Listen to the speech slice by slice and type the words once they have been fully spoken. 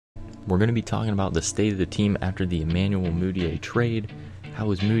We're going to be talking about the state of the team after the Emmanuel Mudiay trade. How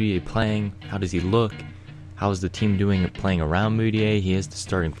is Mudiay playing? How does he look? How is the team doing playing around Mudiay? He is the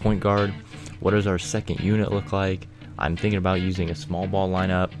starting point guard. What does our second unit look like? I'm thinking about using a small ball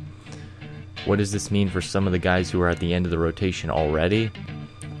lineup. What does this mean for some of the guys who are at the end of the rotation already?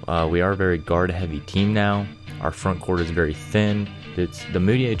 We are a very guard-heavy team now. Our front court is very thin. The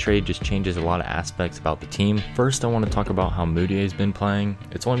Mudiay trade just changes a lot of aspects about the team. First, I want to talk about how Mudiay has been playing.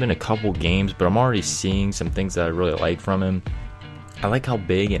 It's only been a couple games, but I'm already seeing some things that I really like from him. I like how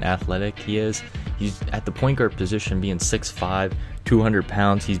big and athletic he is. He's at the point guard position, being 6'5", 200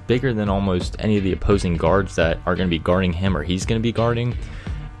 pounds. He's bigger than almost any of the opposing guards that are going to be guarding him or he's going to be guarding.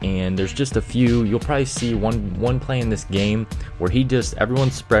 And there's just a few. You'll probably see one play in this game where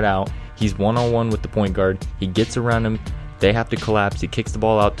everyone's spread out. He's one-on-one with the point guard. He gets around him. They have to collapse. He kicks the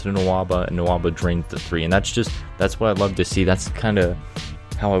ball out to Nwaba, and Nwaba drains the three. And that's what I'd love to see. That's kind of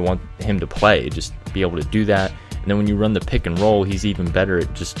how I want him to play, just be able to do that. And then when you run the pick and roll, he's even better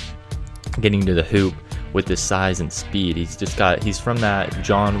at just getting to the hoop with his size and speed. He's from that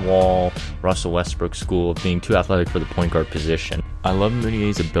John Wall, Russell Westbrook school of being too athletic for the point guard position. I love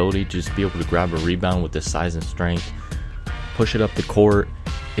Mudiay's ability to just be able to grab a rebound with his size and strength, push it up the court.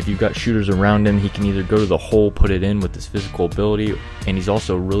 If you've got shooters around him, he can either go to the hole, put it in with his physical ability, and he's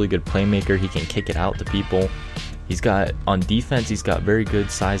also a really good playmaker. He can kick it out to people. On defense, he's got very good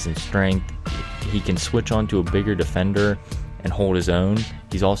size and strength. He can switch on to a bigger defender and hold his own.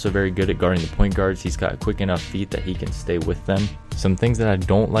 He's also very good at guarding the point guards. He's got quick enough feet that he can stay with them. Some things that I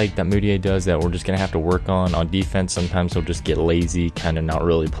don't like that Mudiay does that we're just going to have to work on defense. Sometimes he'll just get lazy, kind of not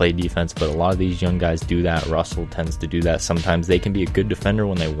really play defense, but a lot of these young guys do that. Russell tends to do that. Sometimes they can be a good defender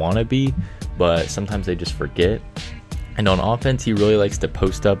when they want to be, but sometimes they just forget. And on offense, he really likes to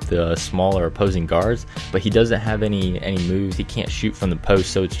post up the smaller opposing guards, but he doesn't have any moves. He can't shoot from the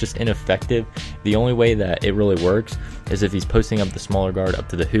post, so it's just ineffective. The only way that it really works is if he's posting up the smaller guard up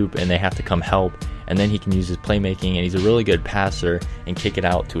to the hoop and they have to come help, and then he can use his playmaking, and he's a really good passer and kick it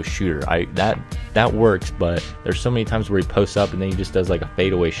out to a shooter. That works, but there's so many times where he posts up and then he just does like a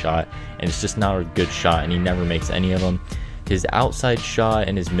fadeaway shot, and it's just not a good shot, and he never makes any of them. His outside shot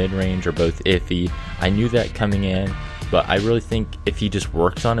and his mid-range are both iffy. I knew that coming in, but I really think if he just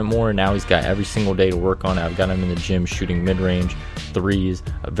works on it more, now he's got every single day to work on it. I've got him in the gym shooting mid-range threes.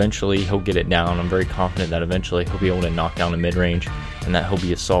 Eventually, he'll get it down. I'm very confident that eventually he'll be able to knock down the mid-range and that he'll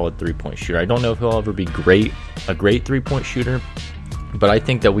be a solid three-point shooter. I don't know if he'll ever be a great three-point shooter, but I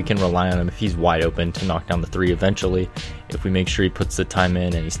think that we can rely on him if he's wide open to knock down the three eventually, if we make sure he puts the time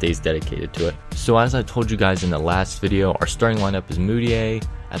in and he stays dedicated to it. So as I told you guys in the last video, our starting lineup is Mudiay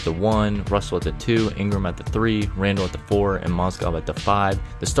at the 1, Russell at the 2, Ingram at the 3, Randall at the 4, and Mozgov at the 5.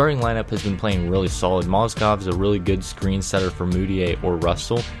 The starting lineup has been playing really solid. Mozgov is a really good screen setter for Mudiay or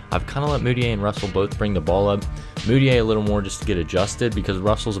Russell. I've kind of let Mudiay and Russell both bring the ball up. Mudiay a little more just to get adjusted because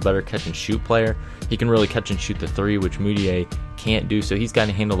Russell's a better catch and shoot player. He can really catch and shoot the 3, which Mudiay can't do, so he's got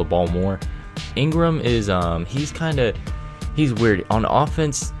to handle the ball more. Ingram is, he's weird. On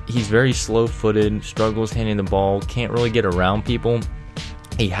offense, he's very slow-footed, struggles handling the ball, can't really get around people.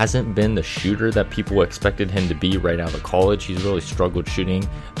 He hasn't been the shooter that people expected him to be right out of college. He's really struggled shooting,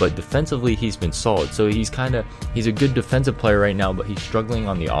 but defensively he's been solid. So he's a good defensive player right now, but he's struggling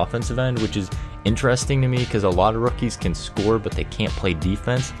on the offensive end, which is interesting to me because a lot of rookies can score, but they can't play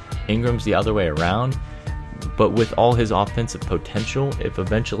defense. Ingram's the other way around, but with all his offensive potential, if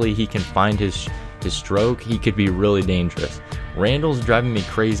eventually he can find his stroke, he could be really dangerous. Randall's driving me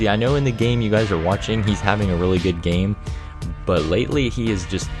crazy. I know in the game you guys are watching, he's having a really good game, but lately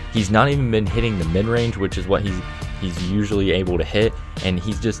he's not even been hitting the mid-range, which is what he's usually able to hit, and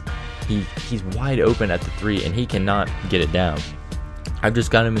he's wide open at the 3 and he cannot get it down. I've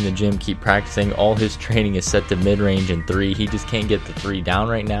just got him in the gym, keep practicing. All his training is set to mid-range and 3. He just can't get the 3 down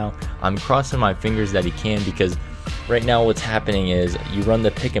right now. I'm crossing my fingers that he can, because right now what's happening is you run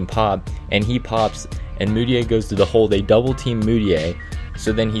the pick and pop and he pops and Mudiay goes to the hole. They double team Mudiay,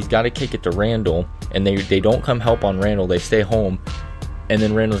 so then he's got to kick it to Randall, and they don't come help on Randall. They stay home, and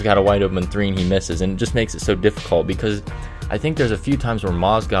then Randall's got a wide open 3 and he misses, and it just makes it so difficult because I think there's a few times where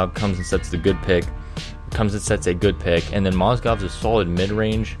Mozgov comes and sets a good pick, and then Mozgov's a solid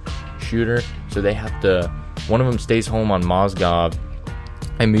mid-range shooter, so one of them stays home on Mozgov,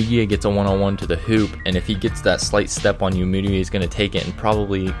 and Mudiay gets a one-on-one to the hoop, and if he gets that slight step on you, Mudiay is going to take it and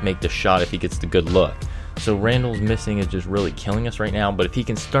probably make the shot if he gets the good look. So Randall's missing is just really killing us right now, but if he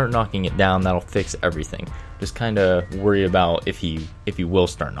can start knocking it down, that'll fix everything. Just kind of worry about if he will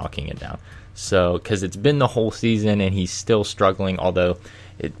start knocking it down. So, because it's been the whole season and he's still struggling, although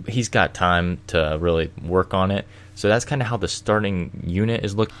he's got time to really work on it. So that's kind of how the starting unit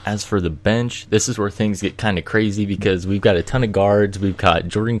is looking. As for the bench, this is where things get kind of crazy because we've got a ton of guards. We've got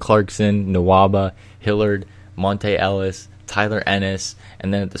Jordan Clarkson, Nwaba, Hillard, Monte Ellis, Tyler Ennis,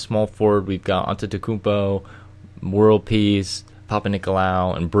 and then at the small forward, we've got Antetokounmpo, World Peace,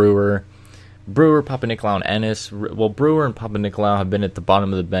 Papanikolaou, and Brewer. Brewer, Papanikolaou, and Ennis. Well, Brewer and Papanikolaou have been at the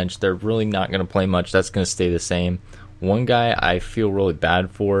bottom of the bench. They're really not going to play much. That's going to stay the same. One guy I feel really bad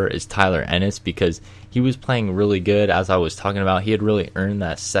for is Tyler Ennis because he was playing really good. As I was talking about, he had really earned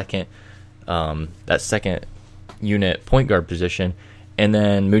that second unit point guard position, and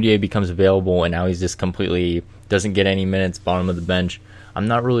then Mudiay becomes available, and now he's just completely doesn't get any minutes, bottom of the bench. I'm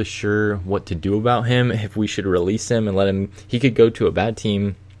not really sure what to do about him. If we should release him and let him, he could go to a bad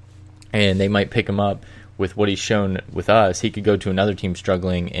team, and they might pick him up with what he's shown with us. He could go to another team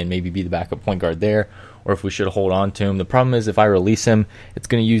struggling and maybe be the backup point guard there, or if we should hold on to him. The problem is if I release him, it's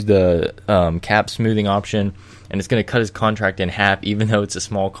going to use the cap smoothing option, and it's going to cut his contract in half, even though it's a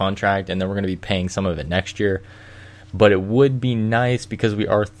small contract, and then we're going to be paying some of it next year. But it would be nice because we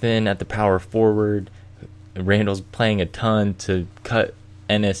are thin at the power forward. Randall's playing a ton to cut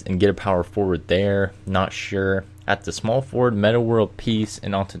Ennis and get a power forward there. Not sure. At the small forward, Meta World Peace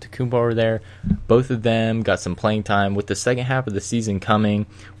and Antetokounmpo are there. Both of them got some playing time. With the second half of the season coming,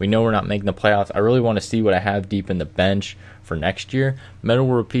 we know we're not making the playoffs. I really want to see what I have deep in the bench for next year. Meta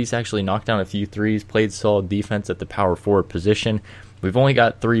World Peace actually knocked down a few threes, played solid defense at the power forward position. We've only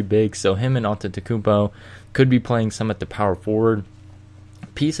got 3 bigs, so him and Antetokounmpo could be playing some at the power forward.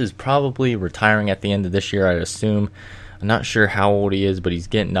 Peace is probably retiring at the end of this year, I'd assume. I'm not sure how old he is, but he's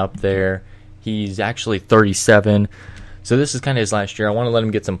getting up there. He's actually 37, so this is kind of his last year. I want to let him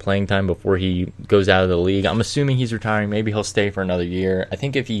get some playing time before he goes out of the league. I'm assuming he's retiring. Maybe he'll stay for another year. I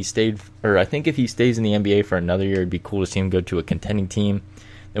think if he stays in the NBA for another year, it'd be cool to see him go to a contending team.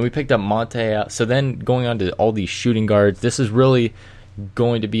 Then we picked up Monte. So then going on to all these shooting guards, this is really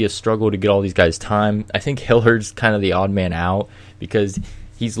going to be a struggle to get all these guys time. I think Hillard's kind of the odd man out because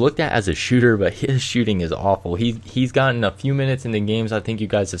he's looked at as a shooter, but his shooting is awful. He's gotten a few minutes in the games. I think you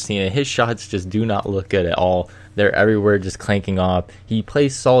guys have seen it. His shots just do not look good at all. They're everywhere, just clanking off. He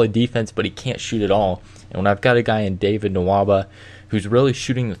plays solid defense, but he can't shoot at all. And when I've got a guy in David Nwaba who's really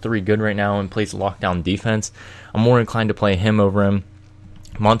shooting the 3 good right now and plays lockdown defense, I'm more inclined to play him over him.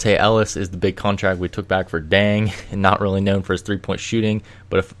 Monte Ellis is the big contract we took back for Dang, and not really known for his 3-point shooting.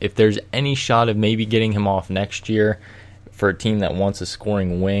 But if there's any shot of maybe getting him off next year, for a team that wants a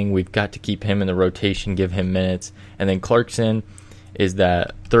scoring wing, we've got to keep him in the rotation, give him minutes. And then Clarkson is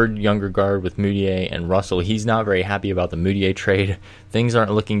that third younger guard with Mudiay and Russell. He's not very happy about the Mudiay trade. Things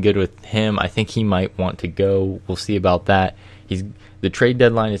aren't looking good with him. I think he might want to go. We'll see about that. The trade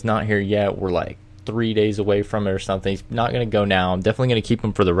deadline is not here yet. We're like 3 days away from it or something. He's not going to go now. I'm definitely going to keep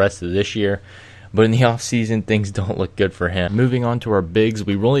him for the rest of this year. But in the offseason, things don't look good for him. Moving on to our bigs,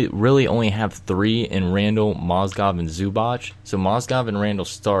 we really only have 3 in Randall, Mozgov, and Zubac. So Mozgov and Randall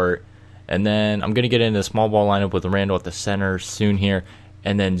start. And then I'm going to get into the small ball lineup with Randall at the center soon here.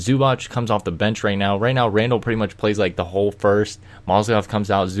 And then Zubac comes off the bench right now. Right now, Randall pretty much plays like the whole first. Mozgov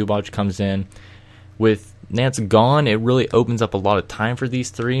comes out, Zubac comes in. With Nance gone, it really opens up a lot of time for these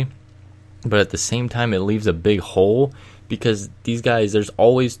 3. But at the same time, it leaves a big hole. Because these guys, there's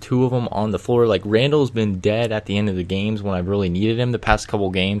always 2 of them on the floor. Like, Randall's been dead at the end of the games when I've really needed him the past couple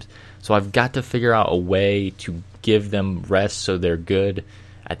games. So I've got to figure out a way to give them rest so they're good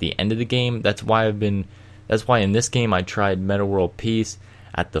at the end of the game. That's why in this game I tried Meta World Peace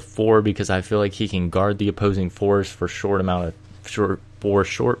at the 4 because I feel like he can guard the opposing force for short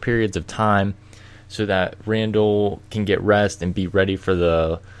periods of time so that Randall can get rest and be ready for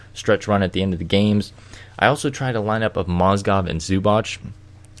the stretch run at the end of the games. I also tried a lineup of Mozgov and Zubac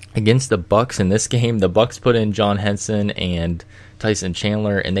against the Bucks in this game. The Bucks put in John Henson and Tyson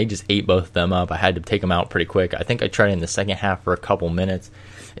Chandler, and they just ate both of them up. I had to take them out pretty quick. I think I tried in the second half for a couple minutes.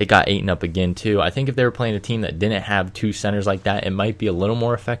 It got eaten up again, too. I think if they were playing a team that didn't have 2 centers like that, it might be a little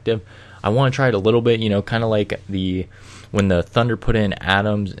more effective. I want to try it a little bit, kind of like when the Thunder put in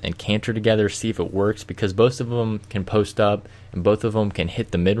Adams and Cantor together, see if it works, because both of them can post up and both of them can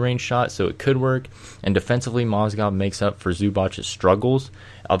hit the mid-range shot, so it could work. And defensively, Mozgov makes up for Zubac's struggles.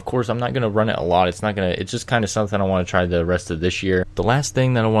 Of course, I'm not going to run it a lot. It's just kind of something I want to try the rest of this year. The last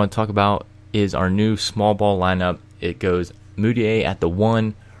thing that I want to talk about is our new small ball lineup. It goes Mudiay at the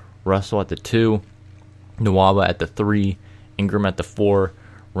 1, Russell at the 2, Nwaba at the 3, Ingram at the 4,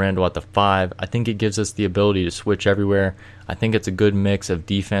 Randall at the 5. I think it gives us the ability to switch everywhere. I think it's a good mix of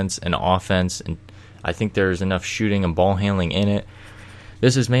defense and offense, and I think there's enough shooting and ball handling in it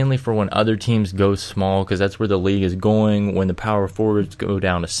This is mainly for when other teams go small, because that's where the league is going. When the power forwards go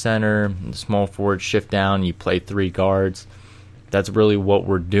down to center, the small forwards shift down, you play 3 guards. That's really what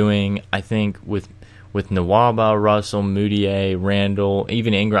we're doing. I think with Nwaba, Russell, Mudiay, Randall,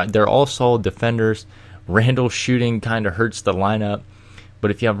 even Ingram, they're all solid defenders. Randall's shooting kind of hurts the lineup, but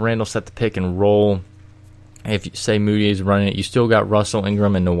if you have Randall set the pick and roll, if you say Mudiay's running it, you still got Russell,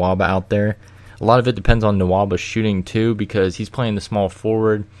 Ingram, and Nwaba out there. A lot of it depends on Nwaba's shooting too, because he's playing the small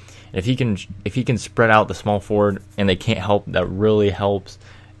forward. If he can spread out the small forward and they can't help, that really helps.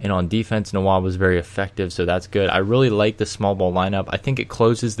 And on defense, Nwaba was very effective, so that's good. I really like the small ball lineup. I think it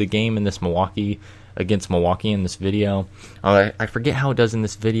closes the game in this against Milwaukee in this video. I forget how it does in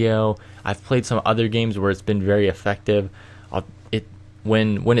this video. I've played some other games where it's been very effective.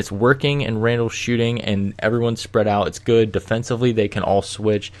 When it's working and Randall's shooting and everyone's spread out, it's good. Defensively, they can all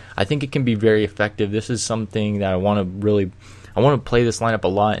switch. I think it can be very effective. This is something that I want to play this lineup a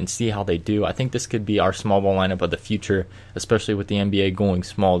lot and see how they do. I think this could be our small ball lineup of the future, especially with the NBA going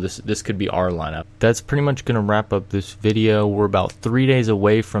small. This could be our lineup. That's pretty much going to wrap up this video. We're about 3 days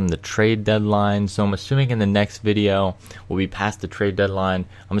away from the trade deadline, so I'm assuming in the next video we'll be past the trade deadline.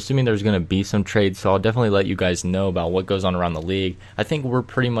 I'm assuming there's going to be some trades, so I'll definitely let you guys know about what goes on around the league. I think we're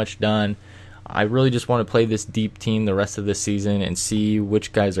pretty much done. I really just want to play this deep team the rest of the season and see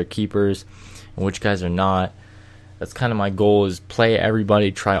which guys are keepers and which guys are not. That's kind of my goal, is play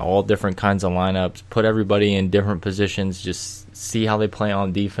everybody, try all different kinds of lineups, put everybody in different positions, just see how they play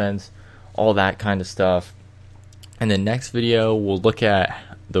on defense, all that kind of stuff. And the next video, we'll look at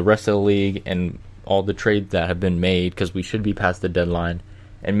the rest of the league and all the trades that have been made, because we should be past the deadline.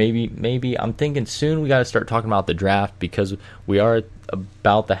 And maybe I'm thinking soon we got to start talking about the draft, because we are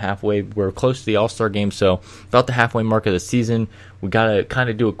about the halfway. We're close to the All-Star game, so about the halfway mark of the season. We got to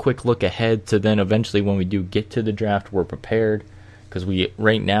kind of do a quick look ahead, so then eventually when we do get to the draft, we're prepared. Because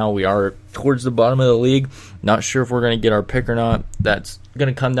right now we are towards the bottom of the league. Not sure if we're going to get our pick or not. That's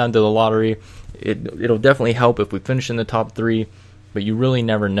going to come down to the lottery. It'll definitely help if we finish in the top 3, but you really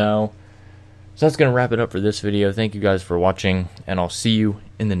never know. So that's going to wrap it up for this video. Thank you guys for watching, and I'll see you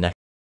in the next